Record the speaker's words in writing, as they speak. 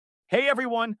Hey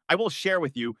everyone, I will share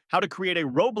with you how to create a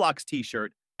Roblox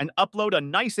T-shirt and upload a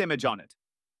nice image on it.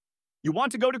 You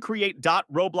want to go to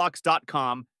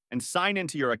create.roblox.com and sign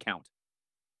into your account.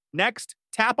 Next,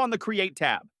 tap on the Create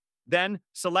tab. Then,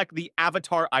 select the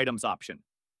Avatar Items option.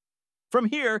 From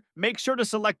here, make sure to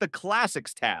select the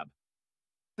Classics tab.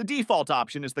 The default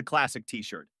option is the Classic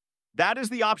T-shirt. That is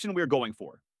the option we're going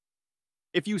for.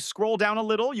 If you scroll down a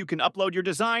little, you can upload your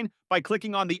design by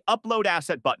clicking on the Upload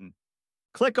Asset button.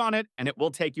 Click on it, and it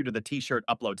will take you to the T-shirt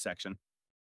upload section.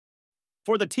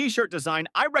 For the T-shirt design,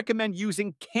 I recommend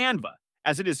using Canva,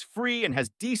 as it is free and has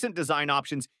decent design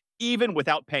options even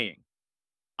without paying.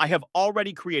 I have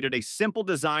already created a simple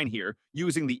design here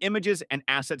using the images and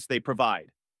assets they provide.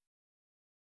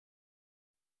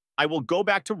 I will go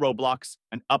back to Roblox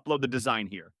and upload the design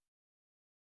here.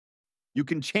 You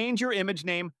can change your image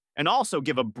name and also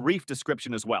give a brief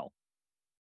description as well.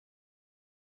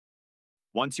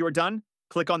 Once you're done,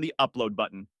 click on the Upload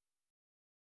button.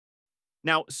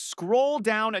 Now, scroll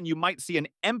down and you might see an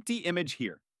empty image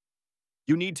here.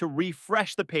 You need to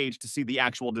refresh the page to see the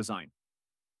actual design.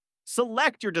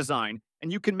 Select your design,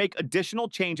 and you can make additional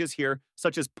changes here,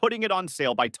 such as putting it on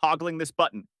sale by toggling this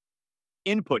button.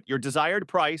 Input your desired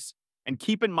price, and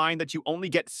keep in mind that you only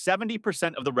get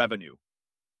 70% of the revenue.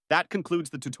 That concludes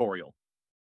the tutorial.